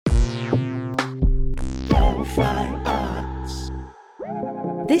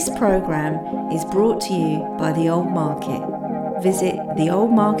This programme is brought to you by The Old Market. Visit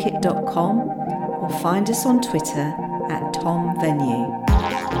theoldmarket.com or find us on Twitter at TomVenue.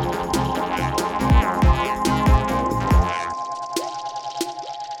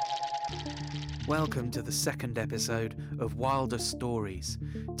 Welcome to the second episode of Wilder Stories,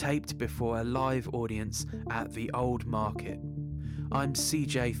 taped before a live audience at The Old Market. I'm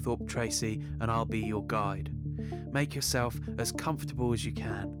CJ Thorpe Tracy and I'll be your guide. Make yourself as comfortable as you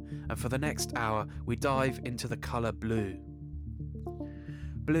can, and for the next hour we dive into the colour blue.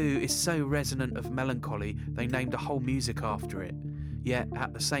 Blue is so resonant of melancholy they named a whole music after it. Yet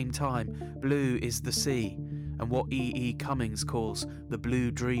at the same time, blue is the sea, and what E.E. Cummings calls the blue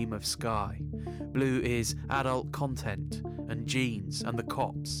dream of sky. Blue is adult content and jeans and the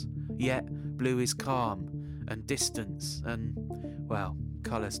cops. Yet blue is calm and distance and, well,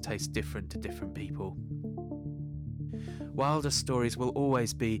 colours taste different to different people. Wilder Stories will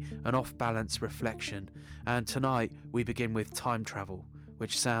always be an off-balance reflection, and tonight we begin with time travel,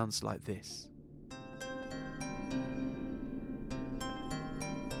 which sounds like this.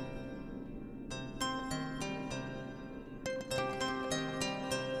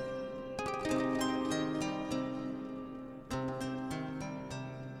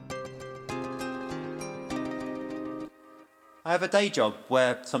 I have a day job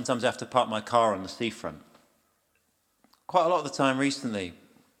where sometimes I have to park my car on the seafront. Quite a lot of the time recently,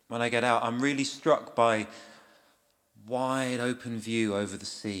 when I get out, I'm really struck by wide open view over the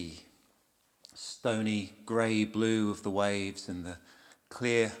sea, stony grey blue of the waves and the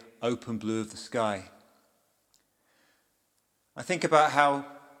clear open blue of the sky. I think about how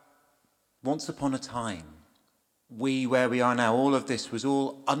once upon a time, where we are now, all of this was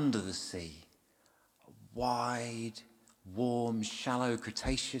all under the sea, a wide, warm, shallow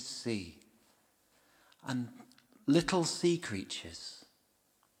Cretaceous sea, and little sea creatures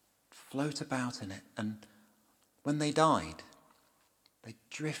float about in it, and when they died, they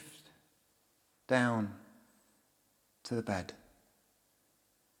drift down to the bed,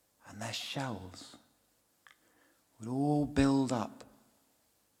 and their shells would all build up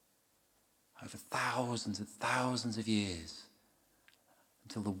over thousands and thousands of years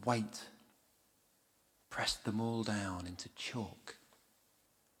until the weight pressed them all down into chalk,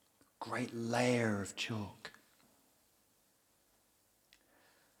 a great layer of chalk.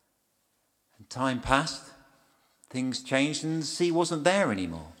 And time passed, things changed, and the sea wasn't there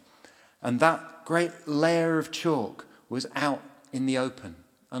anymore. And that great layer of chalk was out in the open,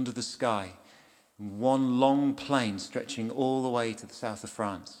 under the sky, in one long plain stretching all the way to the south of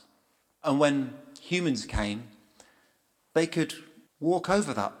France. And when humans came, they could walk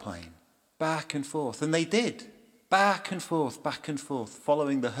over that plain, back and forth. And they did, back and forth,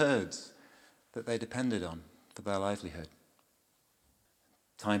 following the herds that they depended on for their livelihood.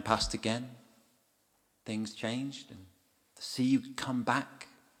 Time passed again. Things changed, and the sea would come back,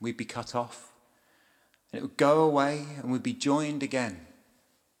 we'd be cut off, and it would go away, and we'd be joined again.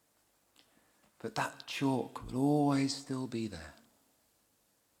 But that chalk would always still be there.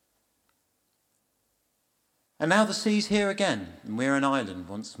 And now the sea's here again, and we're an island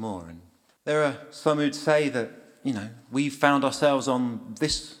once more. And there are some who'd say that, we've found ourselves on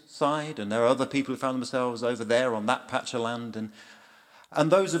this side, and there are other people who found themselves over there on that patch of land, and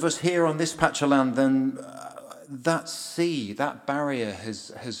those of us here on this patch of land, then that sea, that barrier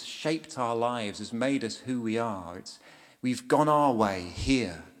has shaped our lives, has made us who we are. We've gone our way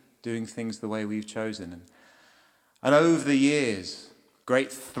here, doing things the way we've chosen. And over the years,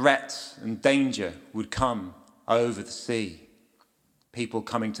 great threats and danger would come over the sea. People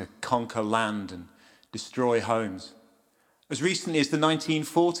coming to conquer land and destroy homes. As recently as the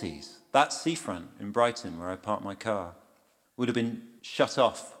 1940s, that seafront in Brighton, where I parked my car, would have been shut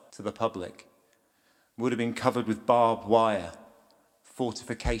off to the public, would have been covered with barbed wire,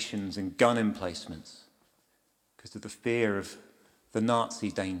 fortifications and gun emplacements because of the fear of the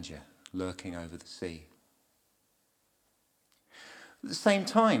Nazi danger lurking over the sea. At the same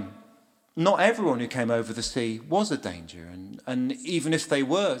time, not everyone who came over the sea was a danger, and even if they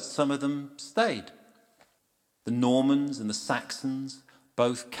were, some of them stayed. The Normans and the Saxons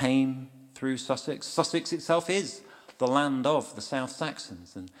both came through Sussex. Sussex itself is the land of the South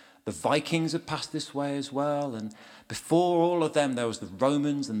Saxons, and the Vikings had passed this way as well, and before all of them there was the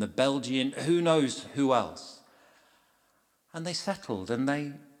Romans and the Belgian, who knows who else. And they settled, and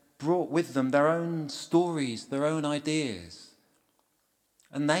they brought with them their own stories, their own ideas,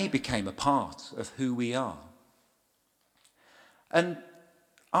 and they became a part of who we are. And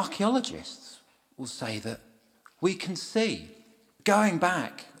archaeologists will say that we can see, going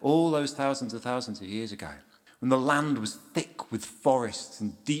back all those thousands of years ago, when the land was thick with forests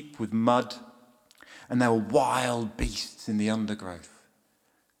and deep with mud, and there were wild beasts in the undergrowth.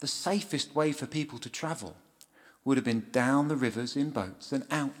 The safest way for people to travel would have been down the rivers in boats and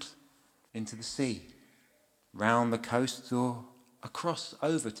out into the sea, round the coasts or across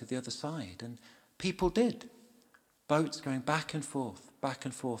over to the other side. And people did. Boats going back and forth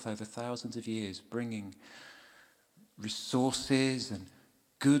over thousands of years, bringing resources and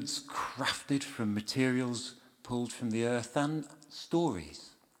goods crafted from materials pulled from the earth, and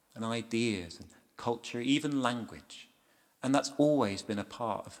stories and ideas and culture, even language. And that's always been a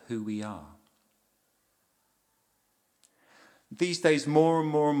part of who we are. These days, more and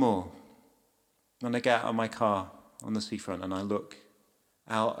more, when I get out of my car on the seafront and I look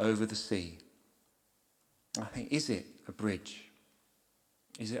out over the sea, I think, is it a bridge?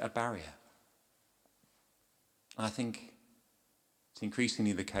 Is it a barrier? I think it's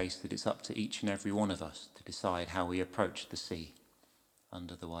increasingly the case that it's up to each and every one of us to decide how we approach the sea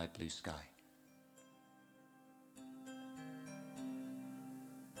under the wide blue sky.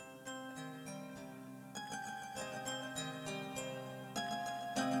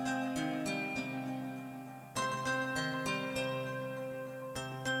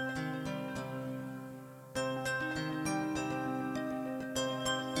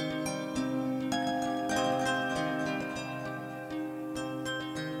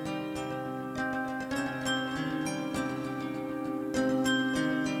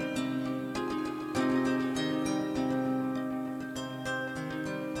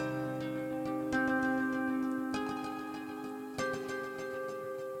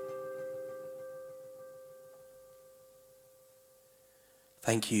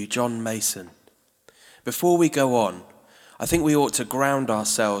 Thank you, John Mason. Before we go on, I think we ought to ground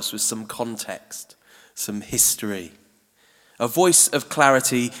ourselves with some context, some history. A voice of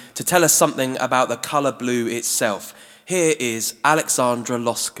clarity to tell us something about the colour blue itself. Here is Alexandra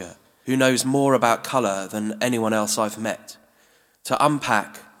Losker, who knows more about colour than anyone else I've met, to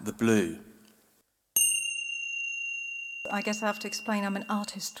unpack the blue. I guess I have to explain I'm an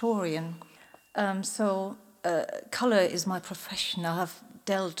art historian. Colour is my profession. I have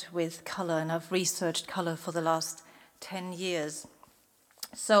dealt with colour and I've researched colour for the last 10 years.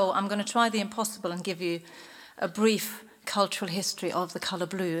 So I'm going to try the impossible and give you a brief cultural history of the colour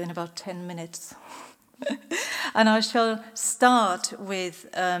blue in about 10 minutes. And I shall start with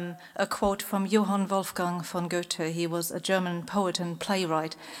a quote from Johann Wolfgang von Goethe. He was a German poet and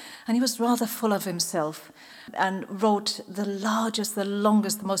playwright, and he was rather full of himself and wrote the largest, the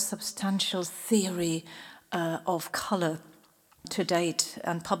longest, the most substantial theory of colour to date,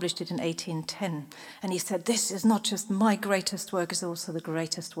 and published it in 1810. And he said, this is not just my greatest work, it's also the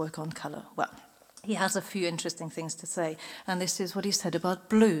greatest work on colour. Well, he has a few interesting things to say, and this is what he said about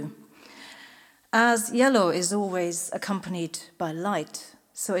blue. As yellow is always accompanied by light,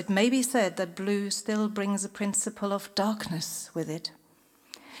 so it may be said that blue still brings a principle of darkness with it.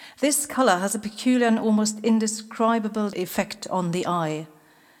 This colour has a peculiar and almost indescribable effect on the eye.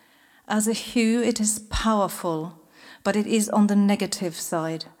 As a hue, it is powerful, but it is on the negative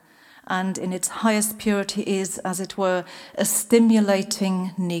side, and in its highest purity is, as it were, a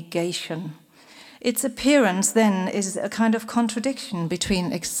stimulating negation. Its appearance, then, is a kind of contradiction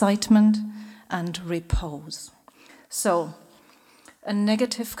between excitement and repose. So, a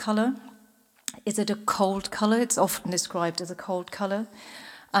negative colour, is it a cold colour? It's often described as a cold colour.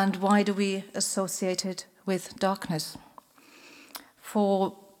 And why do we associate it with darkness?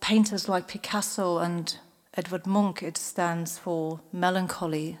 For painters like Picasso and Edvard Munch, it stands for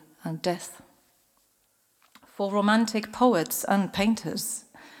melancholy and death. For romantic poets and painters,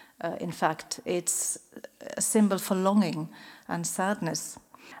 in fact, it's a symbol for longing and sadness.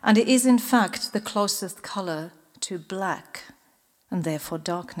 And it is, in fact, the closest colour to black, and therefore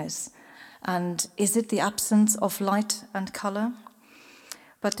darkness. And is it the absence of light and colour?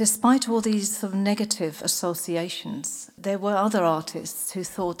 But despite all these sort of negative associations, there were other artists who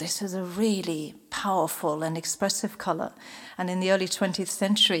thought this is a really powerful and expressive colour. And in the early 20th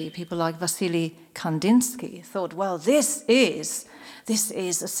century, people like Wassily Kandinsky thought, well, this is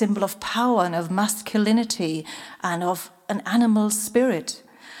a symbol of power and of masculinity and of an animal spirit.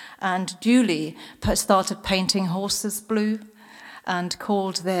 And duly started painting horses blue and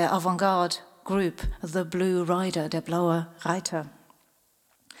called their avant-garde group the Blue Rider, der Blaue Reiter.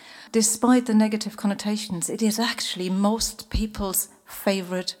 Despite the negative connotations, it is actually most people's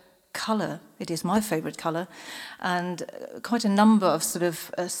favourite colour. It is my favourite colour, and quite a number of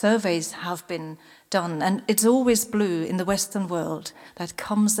surveys have been done, and it's always blue in the Western world that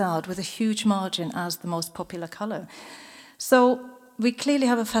comes out with a huge margin as the most popular colour. So we clearly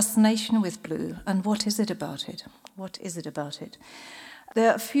have a fascination with blue, and what is it about it? What is it about it?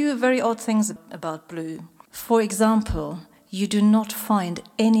 There are a few very odd things about blue. For example, you do not find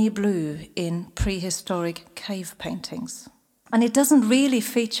any blue in prehistoric cave paintings. And it doesn't really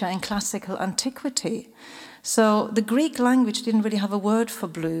feature in classical antiquity. So the Greek language didn't really have a word for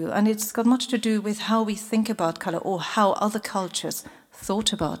blue, and it's got much to do with how we think about color or how other cultures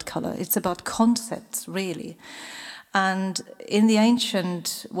thought about color. It's about concepts, really. And in the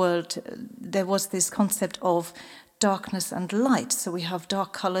ancient world, there was this concept of darkness and light. So we have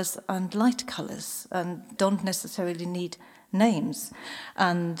dark colors and light colors, and don't necessarily need names.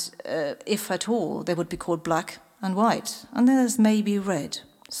 And if at all, they would be called black and white. And then there's maybe red.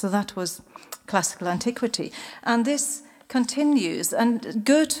 So that was classical antiquity. And this continues. And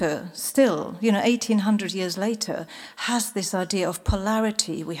Goethe still, 1800 years later, has this idea of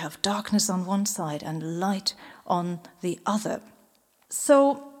polarity. We have darkness on one side and light on the other.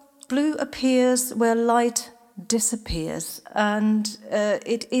 So blue appears where light disappears, and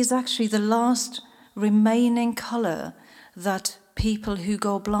it is actually the last remaining color that people who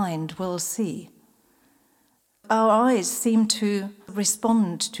go blind will see. Our eyes seem to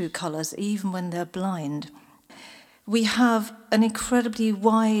respond to colors even when they're blind. We have an incredibly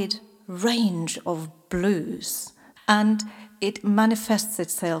wide range of blues, and it manifests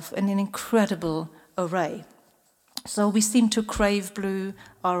itself in an incredible array. So we seem to crave blue,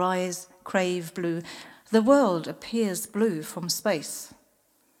 our eyes crave blue. The world appears blue from space.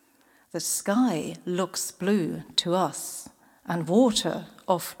 The sky looks blue to us, and water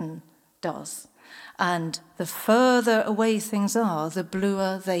often does. And the further away things are, the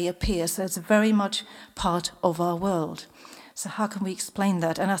bluer they appear. So it's very much part of our world. So how can we explain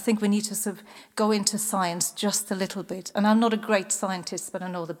that? And I think we need to sort of go into science just a little bit. And I'm not a great scientist, but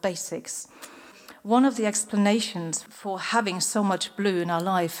I know the basics. One of the explanations for having so much blue in our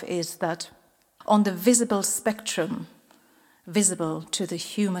life is that on the visible spectrum, visible to the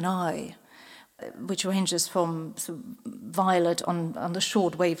human eye, which ranges from violet on the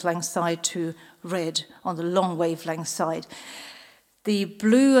short wavelength side to red on the long wavelength side, the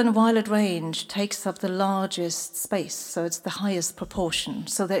blue and violet range takes up the largest space, so it's the highest proportion.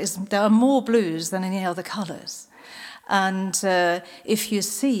 So there are more blues than any other colors. And if you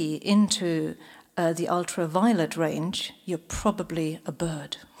see into the ultraviolet range, you're probably a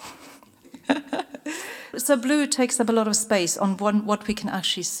bird. So blue takes up a lot of space on what we can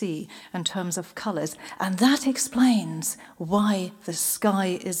actually see in terms of colors. And that explains why the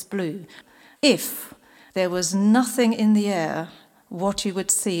sky is blue. If there was nothing in the air, what you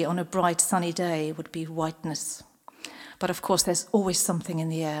would see on a bright sunny day would be whiteness. But of course, there's always something in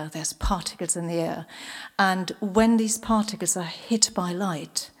the air. There's particles in the air. And when these particles are hit by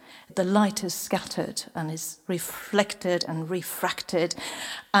light, the light is scattered and is reflected and refracted.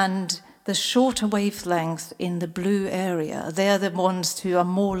 And the shorter wavelength in the blue area, they're the ones who are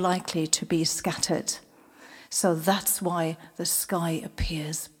more likely to be scattered. So that's why the sky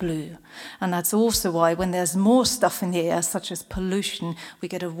appears blue. And that's also why when there's more stuff in the air, such as pollution, we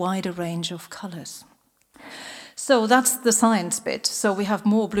get a wider range of colors. So that's the science bit. So we have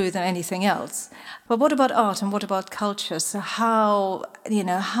more blue than anything else. But what about art and what about culture? So how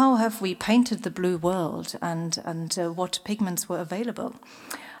have we painted the blue world and what pigments were available?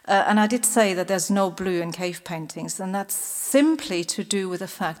 And I did say that there's no blue in cave paintings, and that's simply to do with the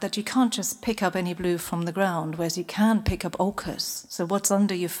fact that you can't just pick up any blue from the ground, whereas you can pick up ochres. So what's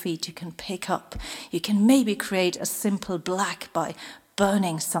under your feet you can pick up. You can maybe create a simple black by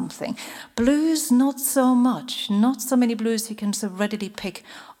burning something. Blues, not so much. Not so many blues you can so readily pick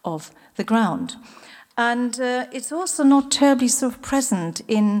off the ground. And it's also not terribly sort of present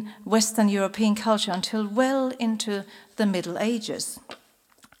in Western European culture until well into the Middle Ages.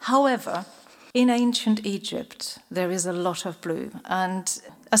 However, in ancient Egypt, there is a lot of blue. And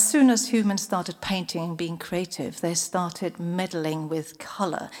as soon as humans started painting and being creative, they started meddling with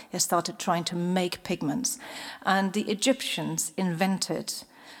color. They started trying to make pigments. And the Egyptians invented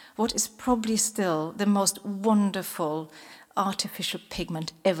what is probably still the most wonderful artificial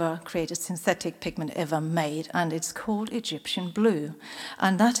pigment ever created, synthetic pigment ever made, and it's called Egyptian blue.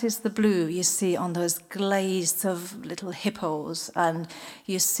 And that is the blue you see on those glazed of little hippos, and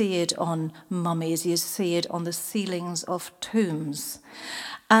you see it on mummies, you see it on the ceilings of tombs.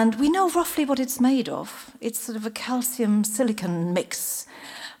 And we know roughly what it's made of. It's sort of a calcium silicon mix,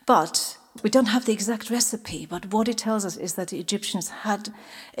 but we don't have the exact recipe, but what it tells us is that the Egyptians had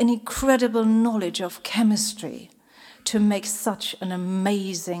an incredible knowledge of chemistry to make such an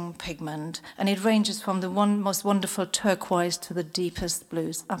amazing pigment. And it ranges from the most wonderful turquoise to the deepest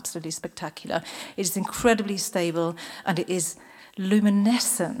blues. Absolutely spectacular. It is incredibly stable and it is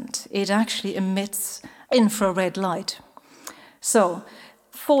luminescent. It actually emits infrared light. So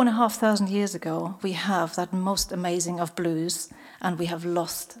 4,500 years ago, we have that most amazing of blues, and we have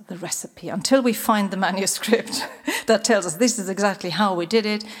lost the recipe. Until we find the manuscript that tells us this is exactly how we did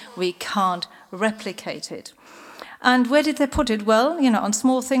it, we can't replicate it. And where did they put it? Well, on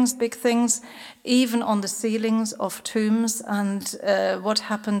small things, big things, even on the ceilings of tombs. And what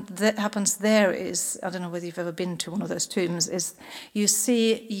happens there is, I don't know whether you've ever been to one of those tombs, is you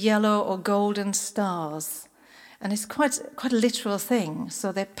see yellow or golden stars. And it's quite a literal thing.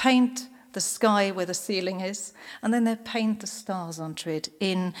 So they paint the sky where the ceiling is, and then they paint the stars onto it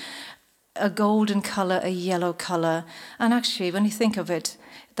in a golden colour, a yellow colour. And actually, when you think of it,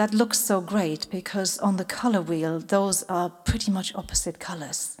 that looks so great because on the colour wheel, those are pretty much opposite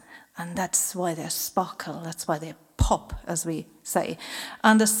colours. And that's why they sparkle, that's why they pop, as we say.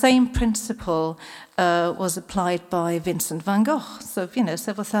 And the same principle was applied by Vincent van Gogh. So,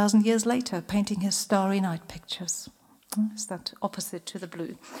 several thousand years later, painting his Starry Night pictures. It's that opposite to the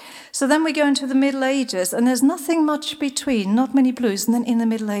blue. So then we go into the Middle Ages, and there's nothing much between, not many blues. And then in the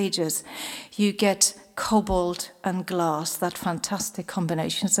Middle Ages, you get cobalt and glass, that fantastic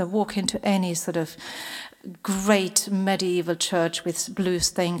combination. So walk into any sort of great medieval church with blue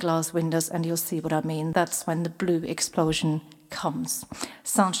stained glass windows, and you'll see what I mean. That's when the blue explosion comes.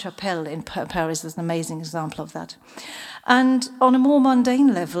 Sainte-Chapelle in Paris is an amazing example of that. And on a more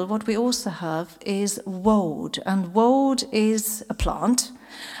mundane level, what we also have is woad. And woad is a plant,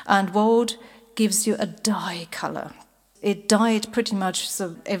 and woad gives you a dye colour. It dyed pretty much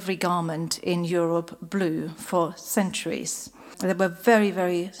every garment in Europe blue for centuries. There were very,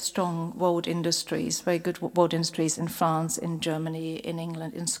 very strong woad industries, very good woad industries in France, in Germany, in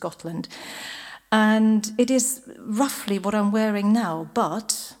England, in Scotland. And it is roughly what I'm wearing now,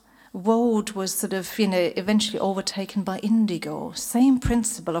 but woad was eventually overtaken by indigo. Same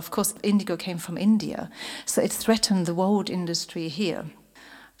principle, of course, indigo came from India, so it threatened the woad industry here.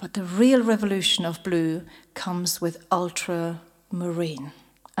 But the real revolution of blue comes with ultramarine.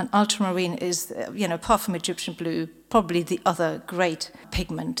 And ultramarine is, apart from Egyptian blue, probably the other great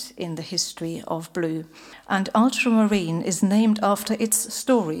pigment in the history of blue. And ultramarine is named after its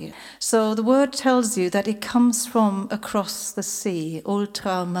story. So the word tells you that it comes from across the sea,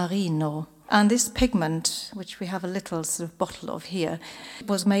 ultramarino. And this pigment, which we have a little sort of bottle of here,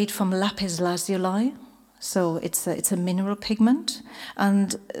 was made from lapis lazuli. So it's a mineral pigment,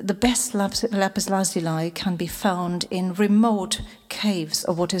 and the best lapis lazuli can be found in remote caves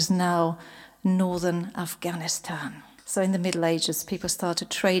of what is now northern Afghanistan. So in the Middle Ages, people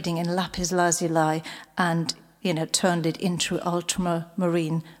started trading in lapis lazuli and turned it into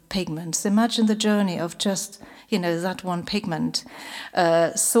ultramarine pigments. Imagine the journey of just that one pigment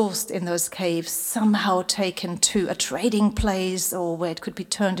sourced in those caves, somehow taken to a trading place or where it could be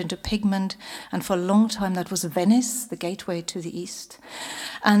turned into pigment. And for a long time that was Venice, the gateway to the east.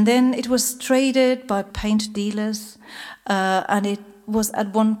 And then it was traded by paint dealers, and it was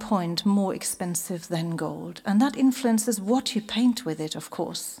at one point more expensive than gold. And that influences what you paint with it, of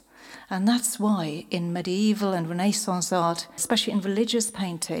course. And that's why in medieval and Renaissance art, especially in religious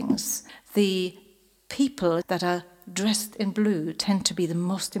paintings, the people that are dressed in blue tend to be the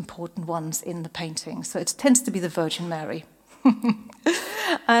most important ones in the painting. So it tends to be the Virgin Mary.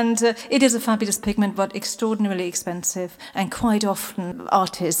 And it is a fabulous pigment, but extraordinarily expensive. And quite often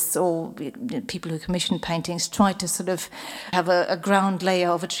artists or people who commission paintings try to sort of have a ground layer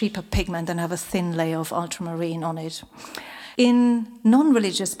of a cheaper pigment and have a thin layer of ultramarine on it. In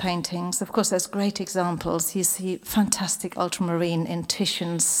non-religious paintings, of course, there's great examples. You see fantastic ultramarine in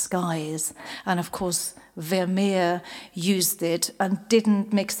Titian's Skies. And of course, Vermeer used it and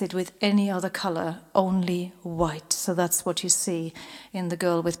didn't mix it with any other colour, only white. So that's what you see in The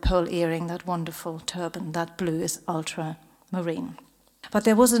Girl with Pearl Earring, that wonderful turban. That blue is ultramarine. But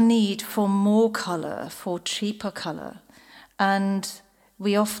there was a need for more colour, for cheaper colour. And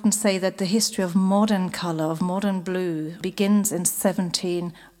we often say that the history of modern colour, of modern blue, begins in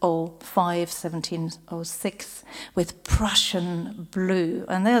 1705, 1706 with Prussian blue.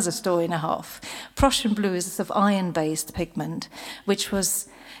 And there's a story and a half. Prussian blue is a sort of iron-based pigment, which was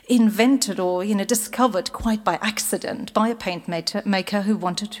invented or discovered quite by accident by a paint maker who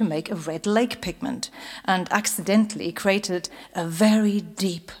wanted to make a red lake pigment and accidentally created a very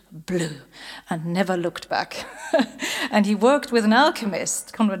deep blue and never looked back. And he worked with an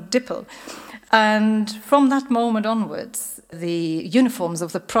alchemist, Conrad Dippel, And from that moment onwards, the uniforms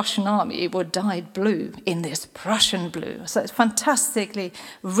of the Prussian army were dyed blue in this Prussian blue. So it's fantastically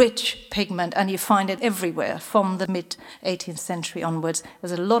rich pigment, and you find it everywhere from the mid-18th century onwards.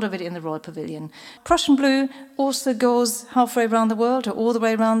 There's a lot of it in the Royal Pavilion. Prussian blue also goes halfway around the world, or all the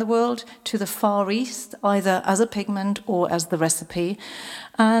way around the world, to the Far East, either as a pigment or as the recipe.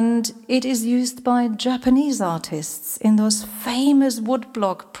 And it is used by Japanese artists in those famous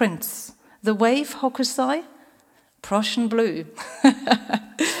woodblock prints. The Wave Hokusai, Prussian blue.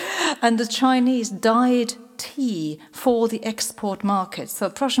 And the Chinese dyed tea for the export market. So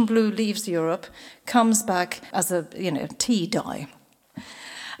Prussian blue leaves Europe, comes back as a tea dye.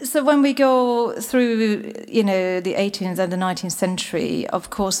 So when we go through, the 18th and the 19th century,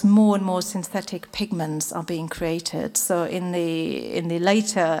 of course, more and more synthetic pigments are being created. So in the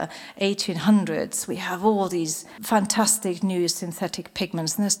later 1800s, we have all these fantastic new synthetic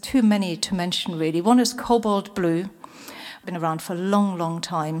pigments, and there's too many to mention, really. One is cobalt blue, been around for a long, long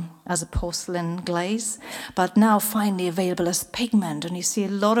time as a porcelain glaze, but now finally available as pigment, and you see a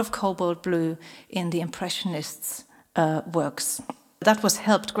lot of cobalt blue in the Impressionists' works. That was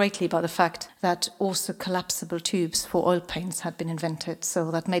helped greatly by the fact that also collapsible tubes for oil paints had been invented,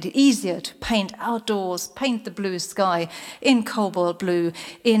 so that made it easier to paint outdoors, paint the blue sky in cobalt blue,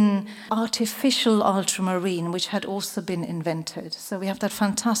 in artificial ultramarine, which had also been invented. So we have that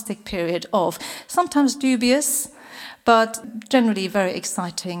fantastic period of sometimes dubious, but generally very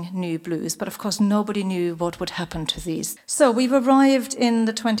exciting new blues. But of course, nobody knew what would happen to these. So we've arrived in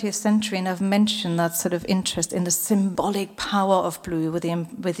the 20th century, and I've mentioned that sort of interest in the symbolic power of blue with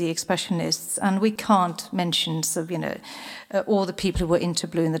the Expressionists. And we can't mention, all the people who were into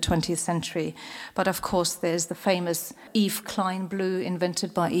blue in the 20th century. But of course, there's the famous Yves Klein blue,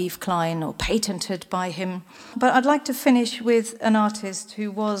 invented by Yves Klein or patented by him. But I'd like to finish with an artist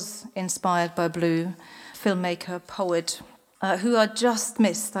who was inspired by blue, filmmaker, poet, who I just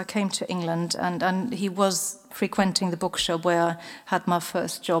missed. I came to England and he was frequenting the bookshop where I had my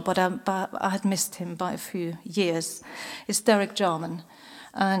first job, but I had missed him by a few years. It's Derek Jarman,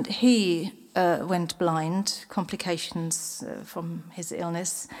 and he went blind, complications from his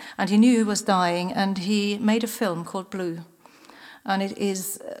illness, and he knew he was dying, and he made a film called Blue. And it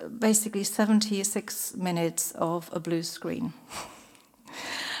is basically 76 minutes of a blue screen.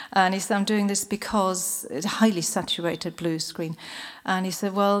 And he said, I'm doing this because it's a highly saturated blue screen. And he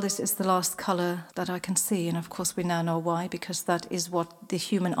said, well, this is the last colour that I can see. And of course, we now know why, because that is what the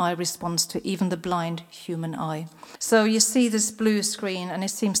human eye responds to, even the blind human eye. So you see this blue screen, and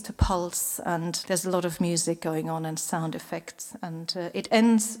it seems to pulse, and there's a lot of music going on and sound effects. And it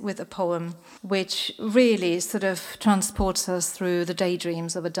ends with a poem which really sort of transports us through the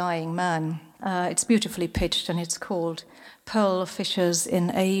daydreams of a dying man. It's beautifully pitched, and it's called Pearl Fishers in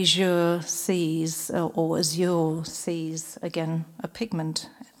Azure Seas, or Azure Seas, again, a pigment,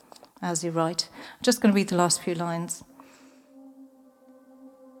 as you write. I'm just going to read the last few lines.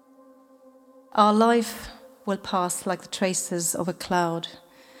 Our life will pass like the traces of a cloud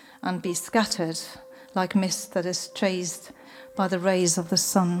and be scattered like mist that is chased by the rays of the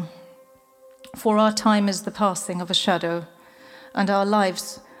sun. For our time is the passing of a shadow, and our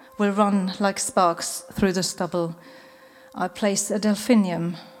lives will run like sparks through the stubble. I place a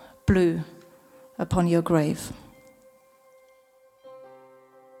delphinium blue upon your grave.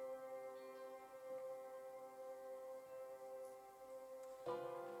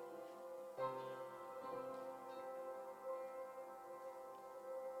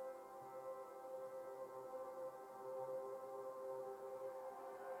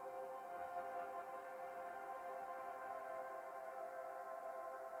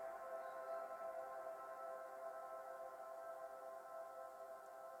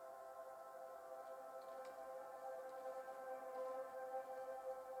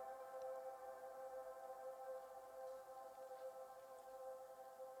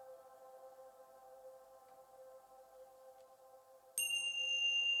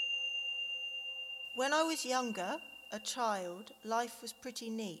 When I was younger, a child, life was pretty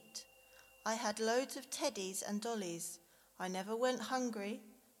neat. I had loads of teddies and dollies. I never went hungry.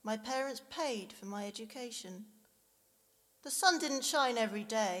 My parents paid for my education. The sun didn't shine every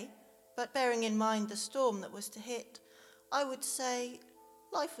day, but bearing in mind the storm that was to hit, I would say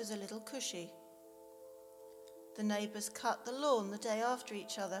life was a little cushy. The neighbours cut the lawn the day after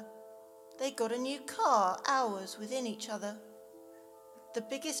each other. They got a new car hours within each other. The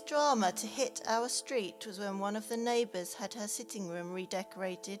biggest drama to hit our street was when one of the neighbours had her sitting room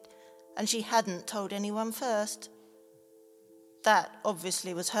redecorated and she hadn't told anyone first. That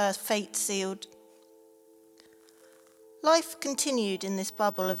obviously was her fate sealed. Life continued in this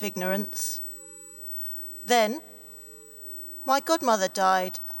bubble of ignorance. Then, my godmother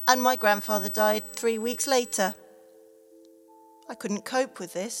died, and my grandfather died 3 weeks later. I couldn't cope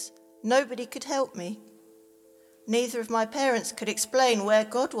with this. Nobody could help me. Neither of my parents could explain where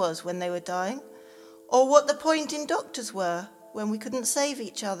God was when they were dying, or what the point in doctors were when we couldn't save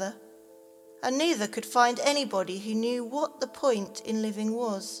each other. And neither could find anybody who knew what the point in living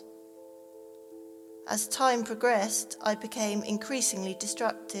was. As time progressed, I became increasingly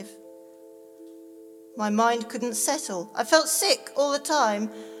destructive. My mind couldn't settle. I felt sick all the time,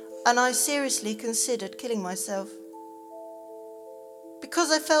 and I seriously considered killing myself.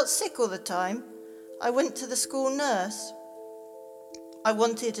 Because I felt sick all the time, I went to the school nurse. I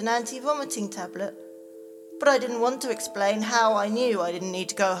wanted an anti-vomiting tablet, but I didn't want to explain how I knew I didn't need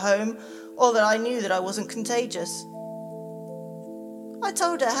to go home, or that I knew that I wasn't contagious. I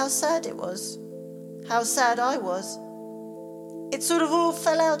told her how sad it was, how sad I was. It sort of all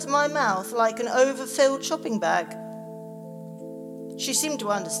fell out of my mouth like an overfilled shopping bag. She seemed to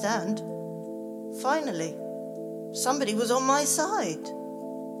understand. Finally, somebody was on my side.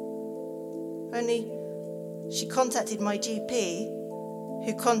 Only she contacted my GP,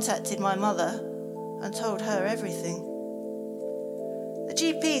 who contacted my mother and told her everything. The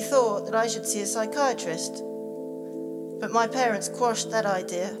GP thought that I should see a psychiatrist, but my parents quashed that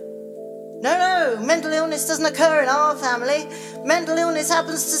idea. No, mental illness doesn't occur in our family. Mental illness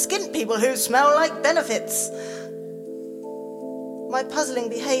happens to skint people who smell like benefits. My puzzling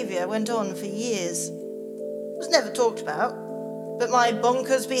behaviour went on for years. It was never talked about, but my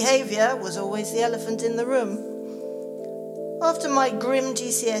bonkers behaviour was always the elephant in the room. After my grim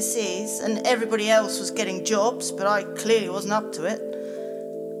GCSEs and everybody else was getting jobs, but I clearly wasn't up to it,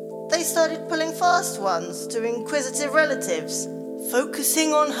 they started pulling fast ones to inquisitive relatives,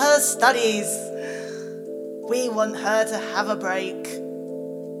 focusing on her studies. We want her to have a break.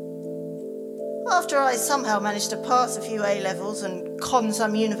 After I somehow managed to pass a few A-levels and con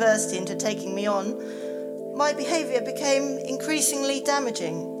some university into taking me on, my behaviour became increasingly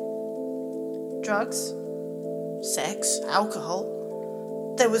damaging. Drugs, sex, alcohol.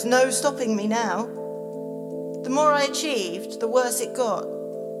 There was no stopping me now. The more I achieved, the worse it got.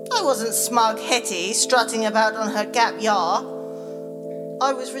 I wasn't smug Hetty strutting about on her Gap Yar.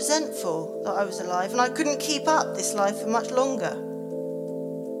 I was resentful that I was alive, and I couldn't keep up this life for much longer.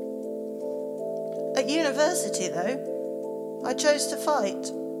 At university, though, I chose to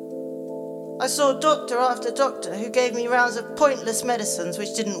fight. I saw doctor after doctor who gave me rounds of pointless medicines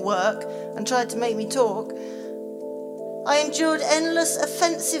which didn't work and tried to make me talk. I endured endless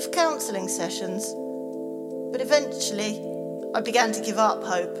offensive counselling sessions, but eventually I began to give up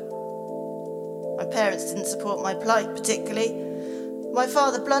hope. My parents didn't support my plight particularly. My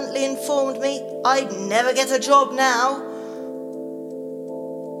father bluntly informed me I'd never get a job now.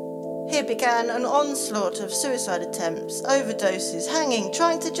 Here began an onslaught of suicide attempts, overdoses, hanging,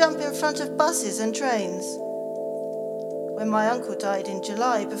 trying to jump in front of buses and trains. When my uncle died in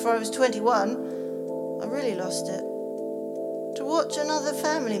July, before I was 21, I really lost it. To watch another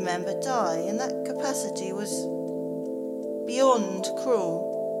family member die in that capacity was beyond cruel.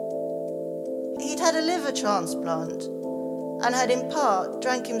 He'd had a liver transplant and had in part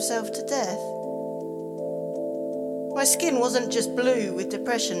drank himself to death. My skin wasn't just blue with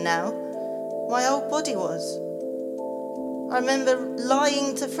depression now, my whole body was. I remember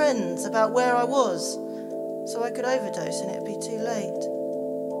lying to friends about where I was so I could overdose and it'd be too late.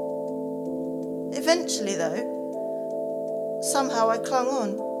 Eventually, though, somehow I clung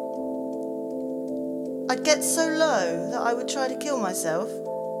on. I'd get so low that I would try to kill myself,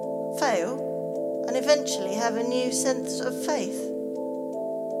 fail, and eventually have a new sense of faith.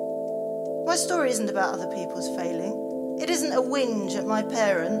 My story isn't about other people's failing. It isn't a whinge at my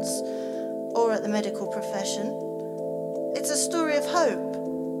parents or at the medical profession. It's a story of hope.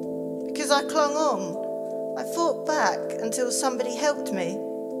 Because I clung on. I fought back until somebody helped me.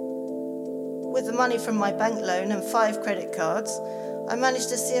 With the money from my bank loan and 5 credit cards, I managed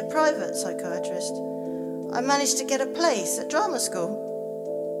to see a private psychiatrist. I managed to get a place at drama school.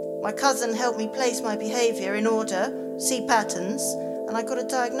 My cousin helped me place my behaviour in order, see patterns, and I got a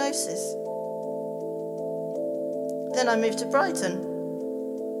diagnosis. Then I moved to Brighton.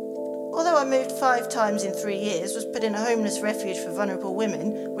 Although I moved 5 times in 3 years, was put in a homeless refuge for vulnerable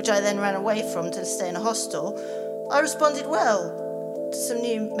women, which I then ran away from to stay in a hostel, I responded well to some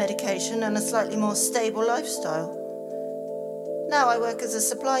new medication and a slightly more stable lifestyle. Now I work as a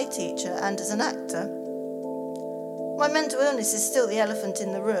supply teacher and as an actor. My mental illness is still the elephant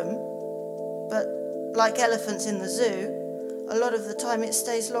in the room, but like elephants in the zoo, a lot of the time it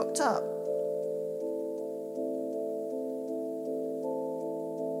stays locked up.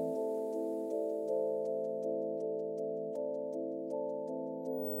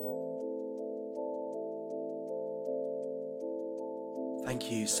 Thank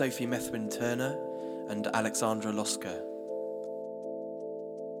you, Sophie Methwin Turner and Alexandra Loska.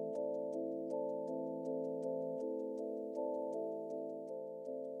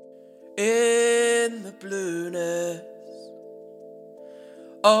 In the blueness,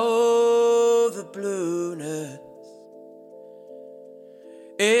 oh the blueness,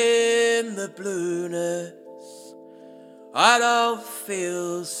 in the blueness, I don't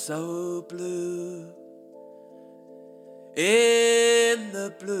feel so blue. In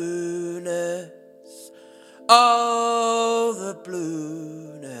the blueness, oh the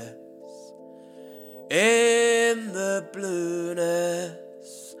blueness, in the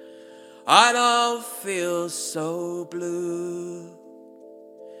blueness, I don't feel so blue.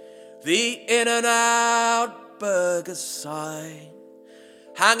 The In-N-Out Burger sign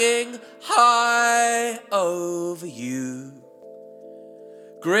hanging high over you,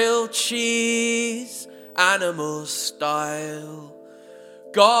 grilled cheese, animal style,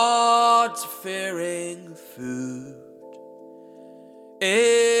 God-fearing food.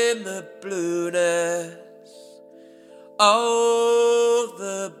 In the blueness, oh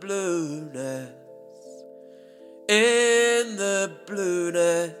the blueness, in the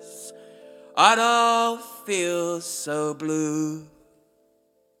blueness, I don't feel so blue.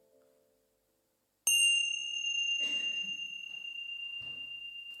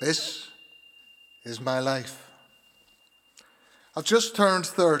 This is my life. I've just turned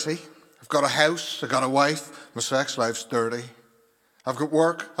 30. I've got a house, I've got a wife, my sex life's dirty. I've got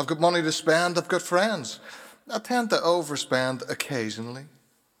work, I've got money to spend, I've got friends. I tend to overspend occasionally.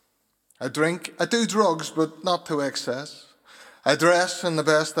 I drink, I do drugs, but not to excess. I dress in the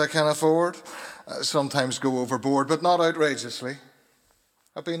best I can afford. I sometimes go overboard, but not outrageously.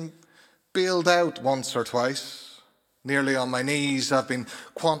 I've been bailed out once or twice. Nearly on my knees, I've been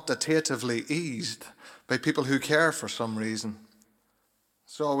quantitatively eased by people who care for some reason.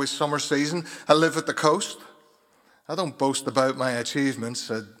 It's always summer season. I live at the coast. I don't boast about my achievements.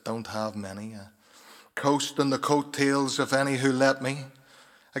 I don't have many. I coast on the coattails of any who let me.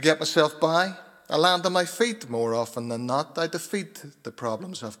 I get myself by. I land on my feet more often than not. I defeat the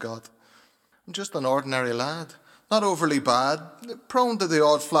problems I've got. I'm just an ordinary lad. Not overly bad. Prone to the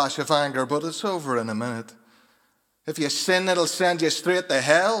odd flash of anger, but it's over in a minute. If you sin, it'll send you straight to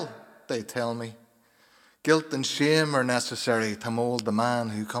hell, they tell me. Guilt and shame are necessary to mould the man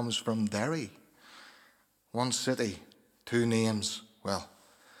who comes from Derry. One city, two names, well,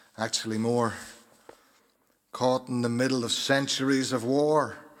 actually more. Caught in the middle of centuries of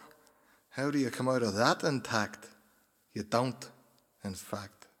war. How do you come out of that intact? You don't, in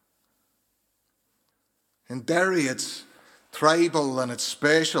fact. In Derry, it's tribal and it's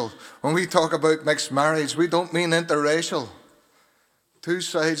spatial. When we talk about mixed marriage, we don't mean interracial. Two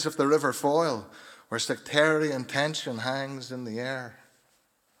sides of the River Foyle, where sectarian tension hangs in the air.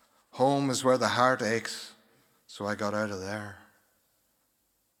 Home is where the heart aches, so I got out of there.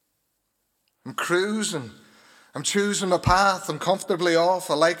 I'm cruising. I'm choosing my path. I'm comfortably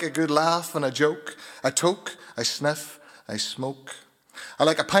off. I like a good laugh and a joke. I toke, I sniff, I smoke. I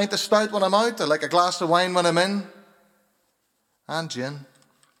like a pint of stout when I'm out. I like a glass of wine when I'm in. And gin.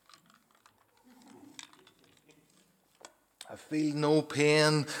 I feel no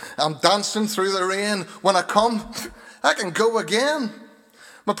pain. I'm dancing through the rain. When I come, I can go again.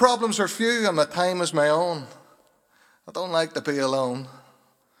 My problems are few and my time is my own. I don't like to be alone.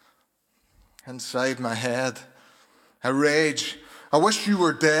 Inside my head, I rage. I wish you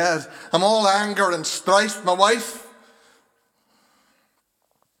were dead. I'm all anger and strife. My wife,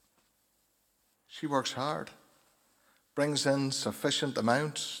 she works hard. Brings in sufficient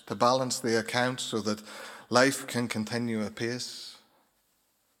amounts to balance the account so that life can continue apace.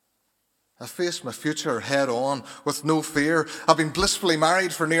 I face my future head on with no fear. I've been blissfully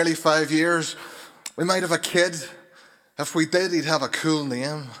married for nearly 5 years. We might have a kid. If we did, he'd have a cool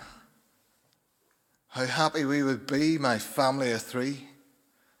name. How happy we would be, my family of 3.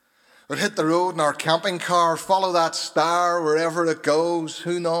 We'd hit the road in our camping car, follow that star wherever it goes,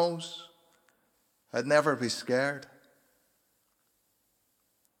 who knows? I'd never be scared.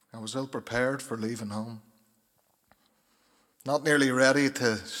 I was ill prepared for leaving home. Not nearly ready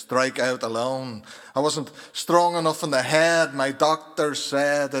to strike out alone. I wasn't strong enough in the head. My doctor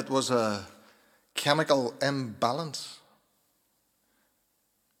said it was a chemical imbalance.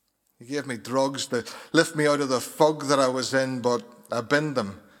 He gave me drugs to lift me out of the fog that I was in, but I binned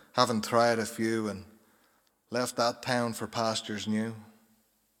them, having tried a few, and left that town for pastures new.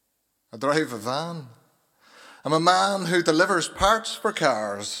 I drive a van. I'm a man who delivers parts for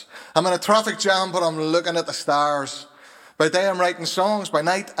cars. I'm in a traffic jam, but I'm looking at the stars. By day I'm writing songs, by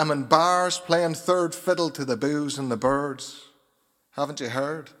night I'm in bars, playing third fiddle to the booze and the birds. Haven't you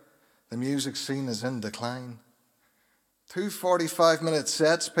heard? The music scene is in decline. 2 45-minute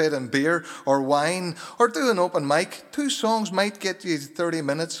sets paid in beer or wine, or do an open mic. 2 songs might get you 30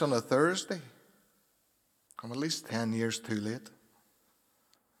 minutes on a Thursday. I'm at least 10 years too late.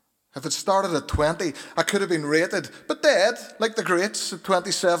 If it started at 20, I could have been rated, but dead, like the greats at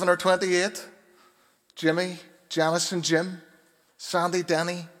 27 or 28. Jimmy, Janice and Jim, Sandy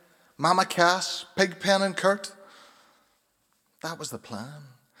Denny, Mama Cass, Pigpen and Kurt. That was the plan.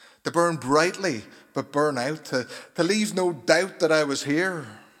 To burn brightly, but burn out. To leave no doubt that I was here.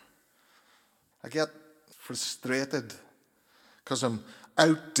 I get frustrated because I'm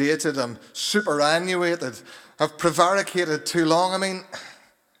outdated, I'm superannuated, I've prevaricated too long. I mean,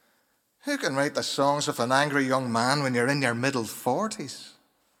 who can write the songs of an angry young man when you're in your middle 40s?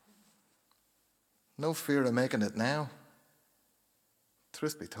 No fear of making it now.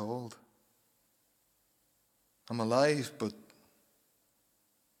 Truth be told, I'm alive, but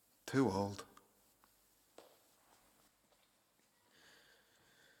too old.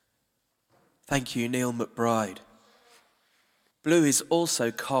 Thank you, Neil McBride. Blue is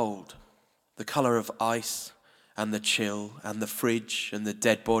also cold, the colour of ice and the chill and the fridge and the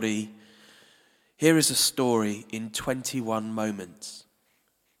dead body. Here is a story in 21 moments.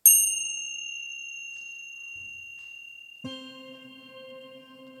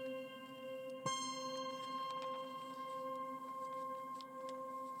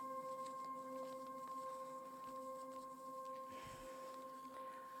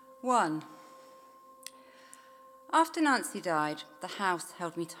 One. After Nancy died, the house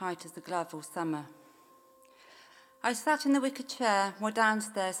held me tight as a glove all summer. I sat in the wicker chair while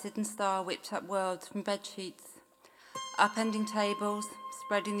downstairs Sid and Star whipped up worlds from bedsheets, upending tables,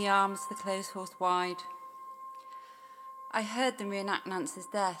 spreading the arms of the clothes horse wide. I heard them reenact Nancy's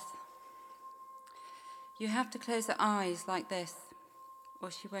death. You have to close her eyes like this,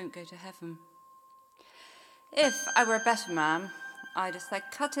 or she won't go to heaven. If I were a better man, I'd have said,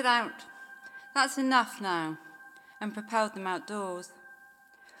 cut it out, that's enough now, and propelled them outdoors,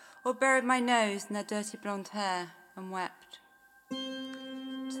 or buried my nose in their dirty blonde hair and wept.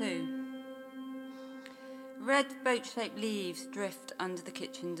 2. Red boat-shaped leaves drift under the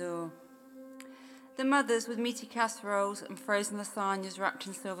kitchen door. The mothers with meaty casseroles and frozen lasagnas wrapped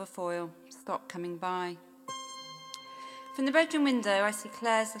in silver foil stop coming by. From the bedroom window I see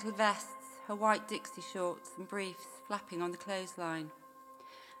Claire's little vests, her white Dixie shorts and briefs flapping on the clothesline,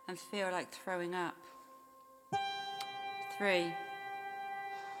 and feel like throwing up. 3.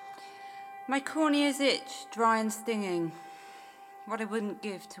 My corneas itch, dry and stinging, what I wouldn't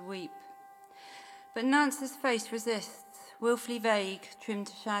give to weep. But Nancy's face resists, willfully vague, trimmed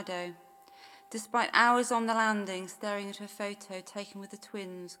to shadow, despite hours on the landing staring at her photo taken with the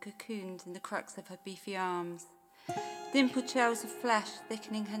twins cocooned in the crux of her beefy arms, dimpled shells of flesh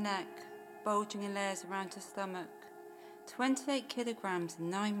thickening her neck, bulging in layers around her stomach. 28 kilograms in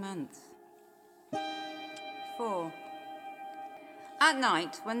 9 months. 4. At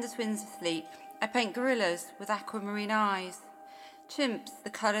night, when the twins are asleep, I paint gorillas with aquamarine eyes, chimps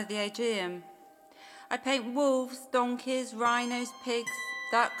the colour of the Aegean. I paint wolves, donkeys, rhinos, pigs,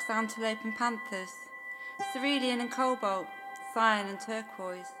 ducks, antelope and panthers, cerulean and cobalt, cyan and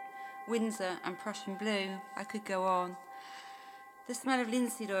turquoise, Windsor and Prussian blue. I could go on. The smell of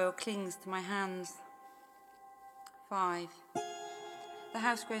linseed oil clings to my hands. 5. The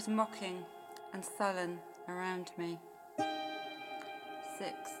house grows mocking and sullen around me.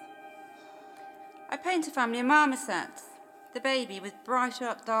 6. I paint a family of marmosets, the baby with bright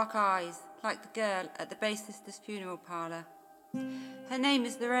up dark eyes like the girl at the bassist's funeral parlour. Her name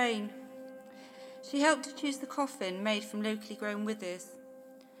is Lorraine. She helped to choose the coffin made from locally grown withers.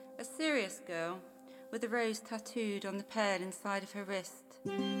 A serious girl with a rose tattooed on the pearl inside of her wrist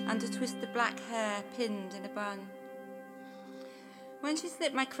and a twist of black hair pinned in a bun. When she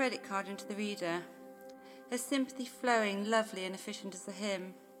slipped my credit card into the reader, her sympathy flowing, lovely and efficient as a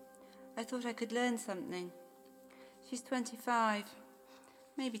hymn, I thought I could learn something. She's 25,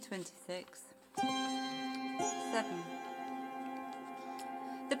 maybe 26. 7.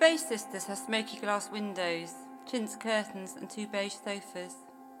 The Bay Sisters have smoky glass windows, chintz curtains and 2 beige sofas.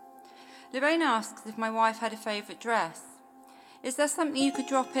 Lorraine asks if my wife had a favourite dress. Is there something you could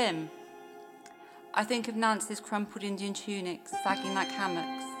drop in? I think of Nancy's crumpled Indian tunics, sagging like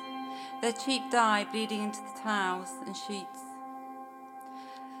hammocks, their cheap dye bleeding into the towels and sheets.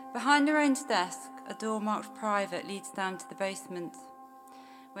 Behind Lorraine's desk, a door marked private leads down to the basement,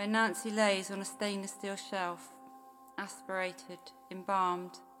 where Nancy lays on a stainless steel shelf, aspirated,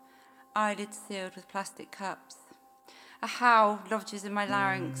 embalmed, eyelids sealed with plastic cups. A howl lodges in my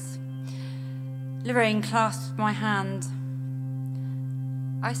larynx. Lorraine clasps my hand.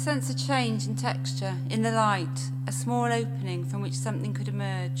 I sense a change in texture, in the light, a small opening from which something could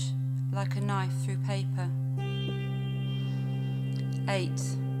emerge, like a knife through paper. 8.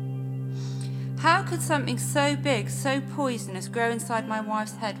 How could something so big, so poisonous, grow inside my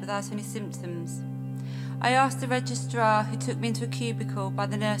wife's head without any symptoms? I asked the registrar, who took me into a cubicle by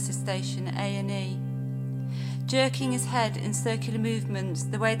the nurses' station at A&E. Jerking his head in circular movements,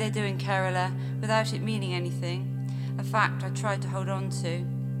 the way they do in Kerala, without it meaning anything, a fact I tried to hold on to.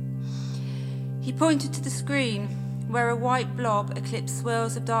 He pointed to the screen, where a white blob eclipsed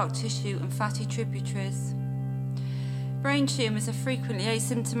swirls of dark tissue and fatty tributaries. Brain tumours are frequently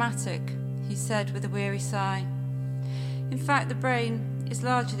asymptomatic, he said with a weary sigh. In fact, the brain is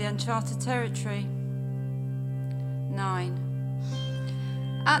largely uncharted territory.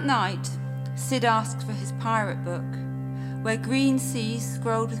 9. At night, Sid asked for his pirate book, where green seas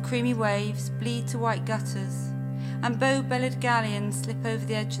scrolled with creamy waves bleed to white gutters, and bow-bellied galleons slip over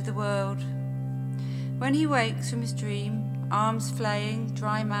the edge of the world. When he wakes from his dream, arms flaying,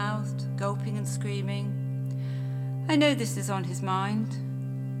 dry-mouthed, gulping and screaming, I know this is on his mind.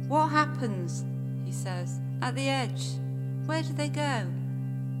 What happens, he says, at the edge? Where do they go?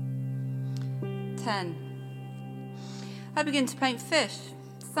 10. I begin to paint fish,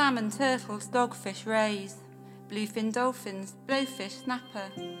 salmon, turtles, dogfish, rays, bluefin dolphins, blowfish, snapper,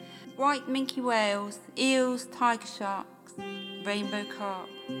 white minke whales, eels, tiger sharks, rainbow carp.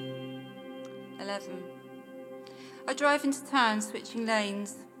 11. I drive into town switching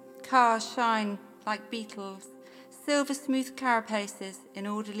lanes. Cars shine like beetles, silver smooth carapaces in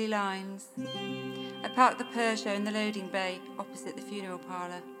orderly lines. I park the Peugeot in the loading bay opposite the funeral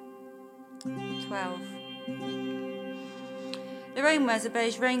parlour. 12. Lorraine wears a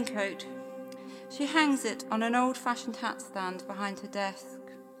beige raincoat. She hangs it on an old-fashioned hat stand behind her desk.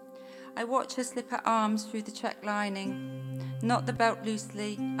 I watch her slip her arms through the check lining, knot the belt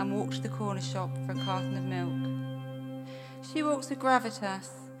loosely, and walk to the corner shop for a carton of milk. She walks with gravitas,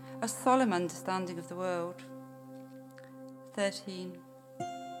 a solemn understanding of the world. 13.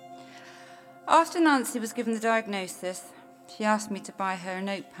 After Nancy was given the diagnosis, she asked me to buy her a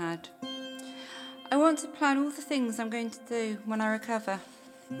notepad. I want to plan all the things I'm going to do when I recover.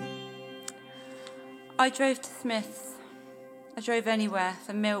 I drove to Smith's. I drove anywhere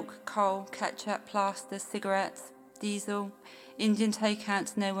for milk, coal, ketchup, plasters, cigarettes, diesel, Indian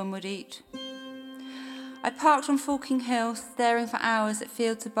takeouts no one would eat. I parked on Falking Hill, staring for hours at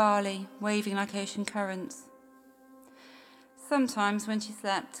fields of barley, waving like ocean currents. Sometimes when she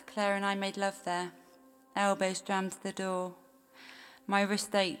slept, Claire and I made love there, elbows jammed to the door. My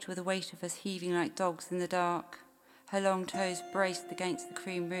wrist ached with the weight of us heaving like dogs in the dark. Her long toes braced against the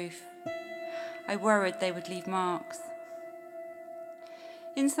cream roof. I worried they would leave marks.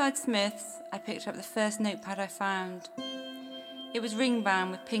 Inside Smith's, I picked up the first notepad I found. It was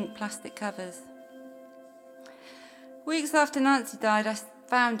ring-bound with pink plastic covers. Weeks after Nancy died, I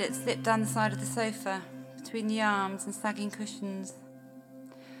found it slipped down the side of the sofa, between the arms and sagging cushions.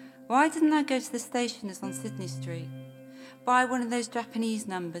 Why didn't I go to the stationer's on Sydney Street, buy one of those Japanese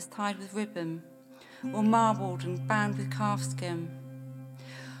numbers tied with ribbon, or marbled and bound with calfskin?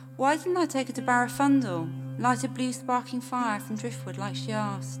 Why didn't I take her to Barrafundle, light a blue sparking fire from driftwood like she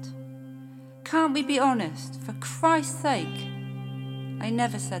asked? Can't we be honest, for Christ's sake? I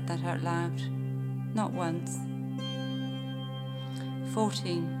never said that out loud, not once.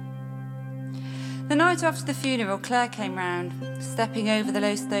 14. The night after the funeral, Claire came round, stepping over the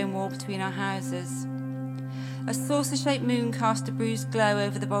low stone wall between our houses. A saucer-shaped moon cast a bruised glow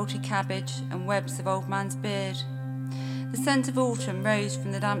over the bolty cabbage and webs of old man's beard. The scent of autumn rose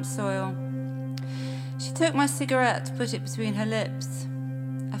from the damp soil. She took my cigarette to put it between her lips.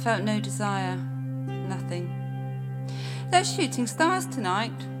 I felt no desire, nothing. They're shooting stars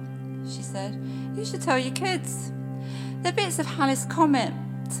tonight, she said. You should tell your kids. They're bits of Halley's Comet,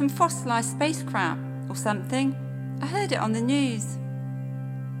 some fossilised spacecraft or something. I heard it on the news.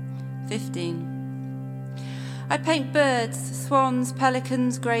 15. I paint birds, swans,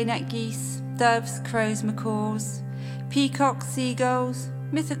 pelicans, grey-necked geese, doves, crows, macaws, peacocks, seagulls,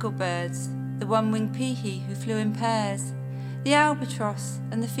 mythical birds, the one-winged peahy who flew in pairs, the albatross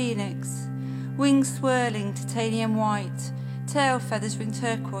and the phoenix, wings swirling titanium white, tail feathers ring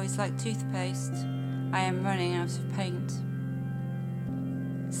turquoise like toothpaste. I am running out of paint.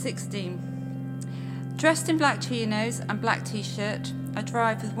 16. Dressed in black chinos and black t-shirt, I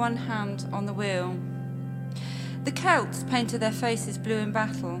drive with one hand on the wheel. The Celts painted their faces blue in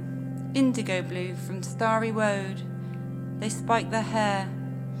battle, indigo blue from starry woad. They spiked their hair.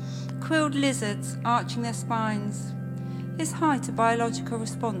 Quilled lizards arching their spines. Is height a biological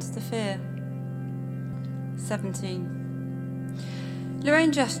response to fear? 17.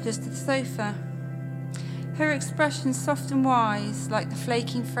 Lorraine gestures to the sofa. Her expression soft and wise, like the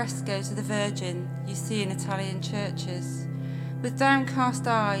flaking frescoes of the Virgin you see in Italian churches, with downcast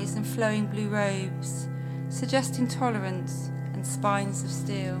eyes and flowing blue robes, suggesting tolerance and spines of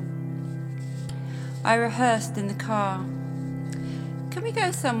steel. I rehearsed in the car. Can we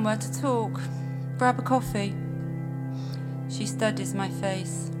go somewhere to talk? Grab a coffee? She studies my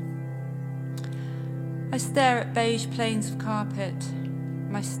face. I stare at beige plains of carpet,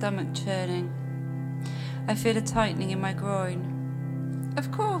 my stomach churning. I feel a tightening in my groin.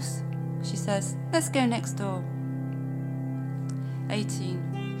 Of course, she says. Let's go next door.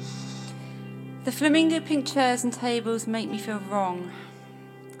 18. The flamingo pink chairs and tables make me feel wrong.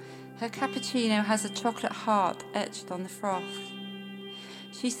 Her cappuccino has a chocolate heart etched on the froth.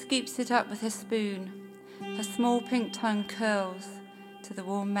 She scoops it up with her spoon. Her small pink tongue curls to the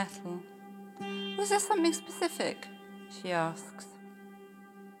warm metal. Was there something specific? She asks.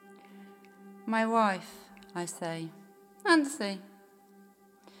 My wife, I say. Nancy.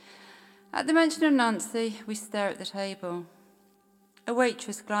 At the mention of Nancy, we stare at the table. A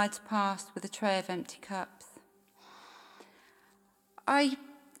waitress glides past with a tray of empty cups. I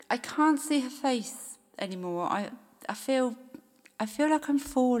can't see her face anymore. I feel like I'm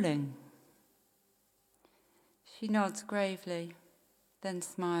falling. She nods gravely, then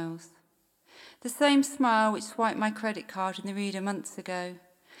smiles. The same smile which swiped my credit card in the reader months ago,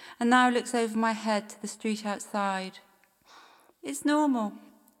 and now looks over my head to the street outside. It's normal,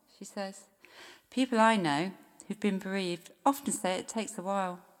 she says. People I know who've been bereaved often say it takes a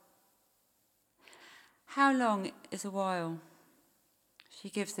while. How long is a while? She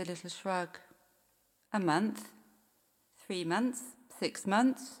gives a little shrug. A month? 3 months? 6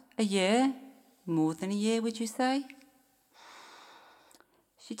 months? A year? More than a year, would you say?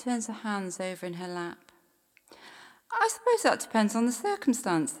 She turns her hands over in her lap. I suppose that depends on the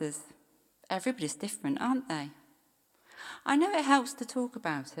circumstances. Everybody's different, aren't they? I know it helps to talk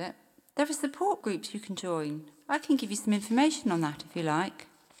about it. There are support groups you can join. I can give you some information on that if you like.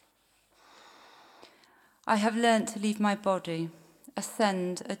 I have learnt to leave my body,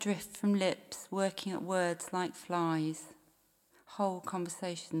 ascend adrift from lips working at words like flies. Whole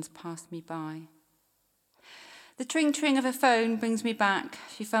conversations pass me by. The tring-tring of her phone brings me back.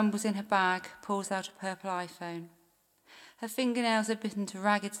 She fumbles in her bag, pulls out a purple iPhone. Her fingernails are bitten to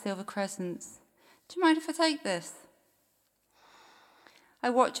ragged silver crescents. Do you mind if I take this? I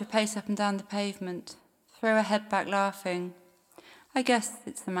watch her pace up and down the pavement, throw her head back laughing. I guess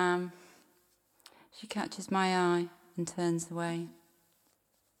it's the man. She catches my eye and turns away.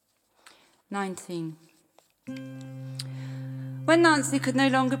 19. When Nancy could no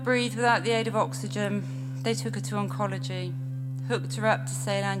longer breathe without the aid of oxygen, they took her to oncology, hooked her up to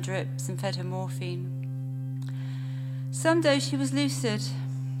saline drips and fed her morphine. Some days she was lucid,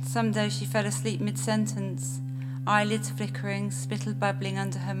 some days she fell asleep mid-sentence, eyelids flickering, spittle bubbling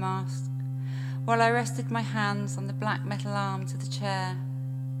under her mask, while I rested my hands on the black metal arms of the chair.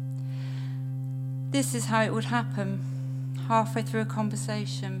 This is how it would happen, halfway through a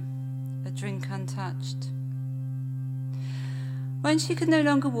conversation, a drink untouched. When she could no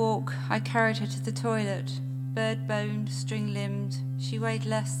longer walk, I carried her to the toilet. Bird-boned, string-limbed, she weighed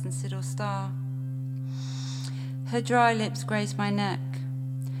less than Sid or Star. Her dry lips grazed my neck.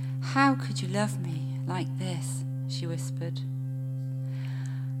 How could you love me like this? She whispered.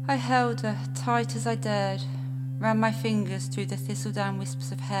 I held her tight as I dared, ran my fingers through the thistledown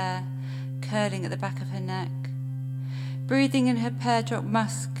wisps of hair curling at the back of her neck, breathing in her pear-drop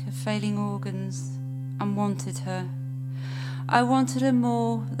musk of failing organs, and wanted her. I wanted her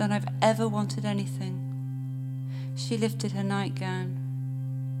more than I've ever wanted anything. She lifted her nightgown.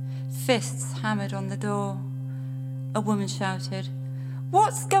 Fists hammered on the door. A woman shouted,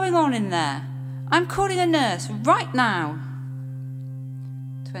 "What's going on in there? I'm calling a nurse right now."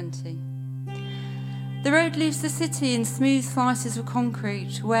 20. The road leaves the city in smooth slices of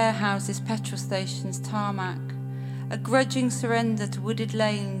concrete, warehouses, petrol stations, tarmac, a grudging surrender to wooded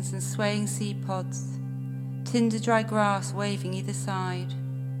lanes and swaying seed pods, tinder-dry grass waving either side.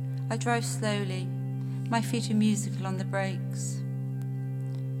 I drive slowly, my feet are musical on the brakes.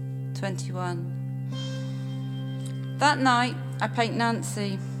 21. That night, I paint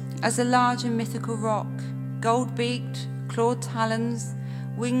Nancy as a large and mythical rock, gold-beaked, clawed talons,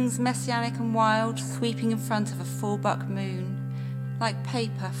 wings messianic and wild, sweeping in front of a full-buck moon, like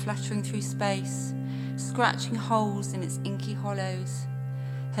paper fluttering through space, scratching holes in its inky hollows,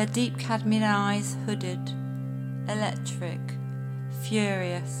 her deep cadmium eyes hooded, electric,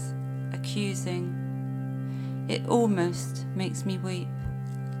 furious, accusing. It almost makes me weep.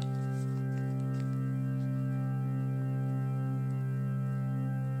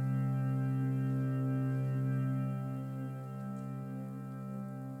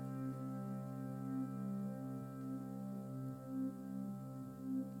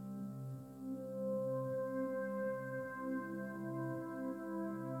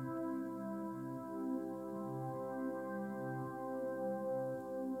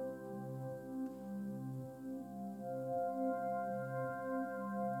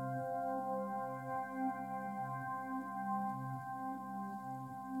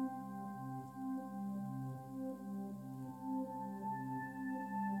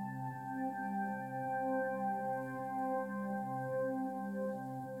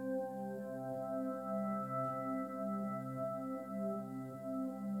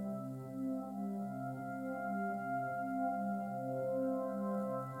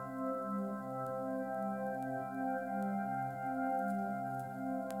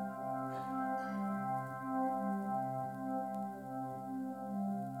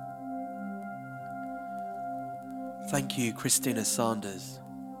 Thank you, Christina Sanders.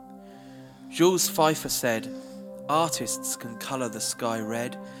 Jules Pfeiffer said, "Artists can colour the sky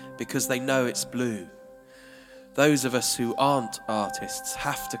red because they know it's blue. Those of us who aren't artists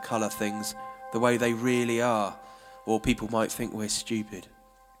have to colour things the way they really are, or people might think we're stupid."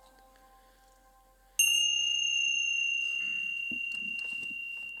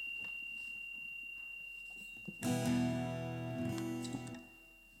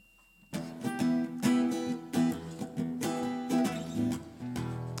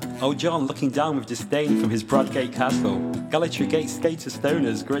 Old John looking down with disdain from his Bradgate castle. Gallery Gate skater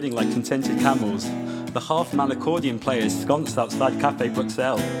stoners grinning like contented camels. The half-man accordion players sconced outside Cafe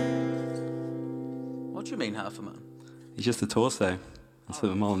Bruxelles. What do you mean, half a man? He's just a torso. That's what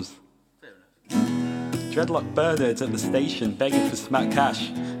the mom's. Dreadlock Bernards at the station begging for smack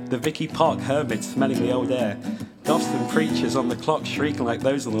cash. The Vicky Park hermits smelling the old air. Goths and preachers on the clock shrieking like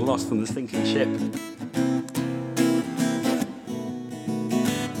those on the lost on the sinking ship.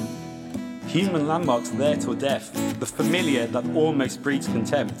 Human landmarks there till death. The familiar that almost breeds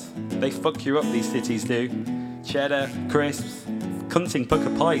contempt. They fuck you up, these cities do. Cheddar, crisps, cunting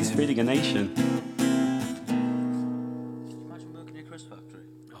pucker pies feeding a nation. Can you imagine working in a crisp factory?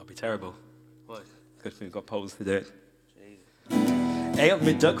 Oh, it'd be terrible. Why? Good thing we've got poles to do it. Ale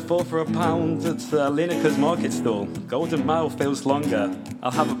me duck £4 for £1 at Lineker's market stall. Golden Mile feels longer.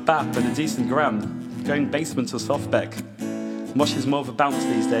 I'll have a bap and a decent gram. Going basement or softback. Mosh is more of a bounce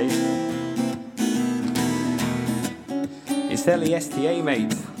these days. It's L-E-S-T-A,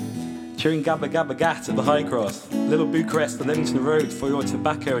 mate. Chewing gabba gabba gat at the High Cross. Little Bucharest and Leamington Road for your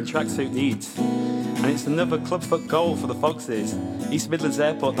tobacco and tracksuit needs. And it's another clubfoot goal for the Foxes. East Midlands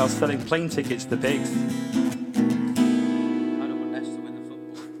Airport now selling plane tickets to pigs. I don't want Leicester to win the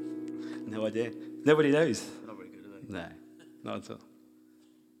football. No idea. Nobody knows. They're not very good, are they? No, not at all.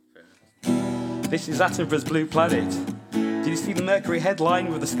 Fair enough. This is Attenborough's Blue Planet. Did you see the Mercury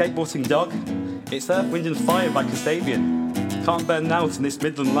headline with the skateboarding dog? It's Earth, Wind and Fire by Kasabian. Can't burn out in this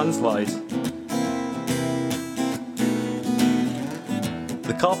Midland landslide.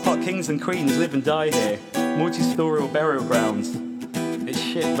 The car park kings and queens live and die here. Multi-story or burial grounds. It's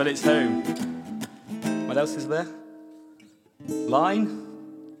shit, but it's home. What else is there? Line?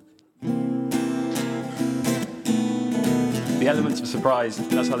 The elements of surprise.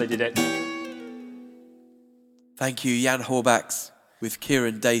 That's how they did it. Thank you, Jan Horbax with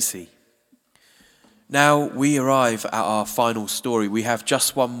Kieran Dacey. Now we arrive at our final story. We have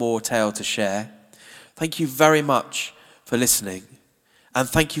just one more tale to share. Thank you very much for listening. And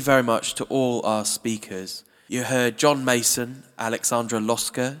thank you very much to all our speakers. You heard John Mason, Alexandra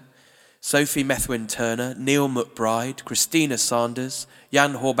Losker, Sophie Methuen Turner, Neil McBride, Christina Sanders,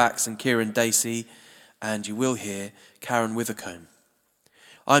 Jan Horbax and Kieran Dacey, and you will hear Karen Withercombe.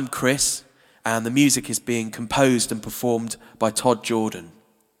 I'm Chris, and the music is being composed and performed by Todd Jordan.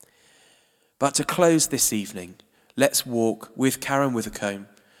 But to close this evening, let's walk with Karen Withercombe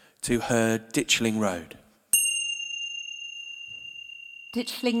to her Ditchling Road.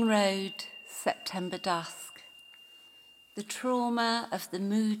 Ditchling Road, September dusk. The trauma of the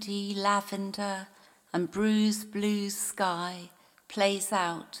moody lavender and bruised blue sky plays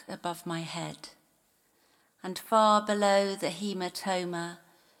out above my head. And far below the hematoma,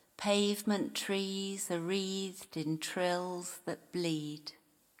 pavement trees are wreathed in trills that bleed.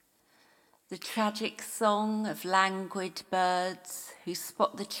 The tragic song of languid birds who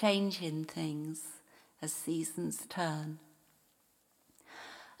spot the change in things as seasons turn.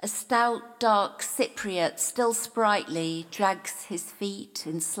 A stout, dark Cypriot, still sprightly, drags his feet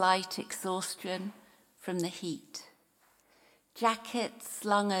in slight exhaustion from the heat. Jacket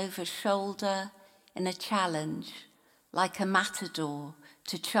slung over shoulder in a challenge, like a matador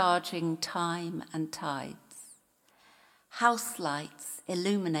to charging time and tides. House lights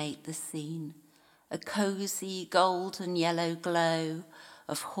illuminate the scene, a cosy golden yellow glow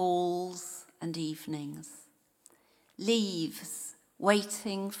of halls and evenings. Leaves,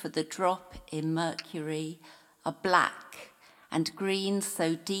 waiting for the drop in mercury, are black and green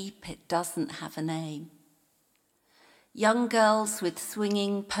so deep it doesn't have a name. Young girls with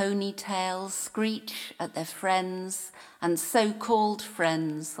swinging ponytails screech at their friends and so-called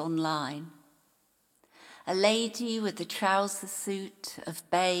friends online. A lady with a trouser suit of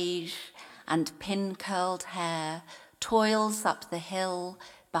beige and pin-curled hair toils up the hill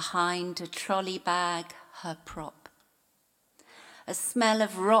behind a trolley bag, her prop. A smell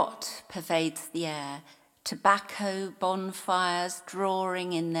of rot pervades the air, tobacco bonfires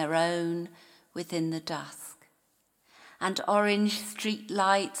drawing in their own within the dusk. And orange street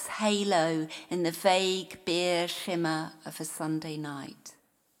lights halo in the vague beer shimmer of a Sunday night.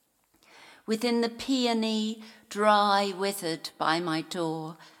 Within the peony, dry withered by my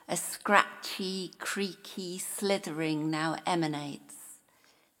door, a scratchy, creaky slithering now emanates.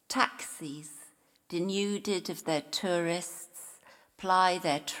 Taxis, denuded of their tourists, ply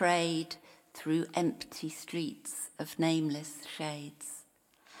their trade through empty streets of nameless shades.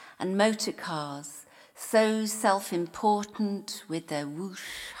 And motor cars, so self-important with their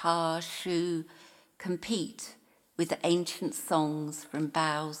whoosh, ha, shoo, compete with ancient songs from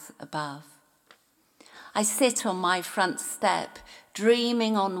boughs above. I sit on my front step,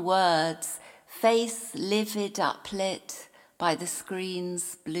 dreaming on words, face livid uplit by the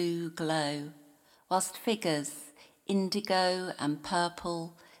screen's blue glow, whilst figures, indigo and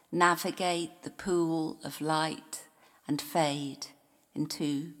purple, navigate the pool of light and fade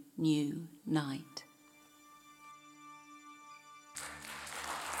into new night.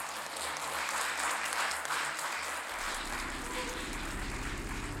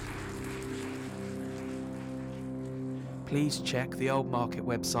 Please check the Old Market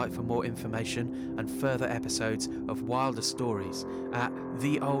website for more information and further episodes of Wilder Stories at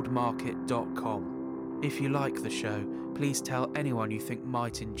theoldmarket.com. If you like the show, please tell anyone you think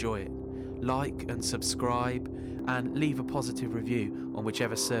might enjoy it. Like and subscribe, and leave a positive review on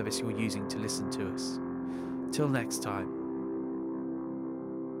whichever service you're using to listen to us. Till next time.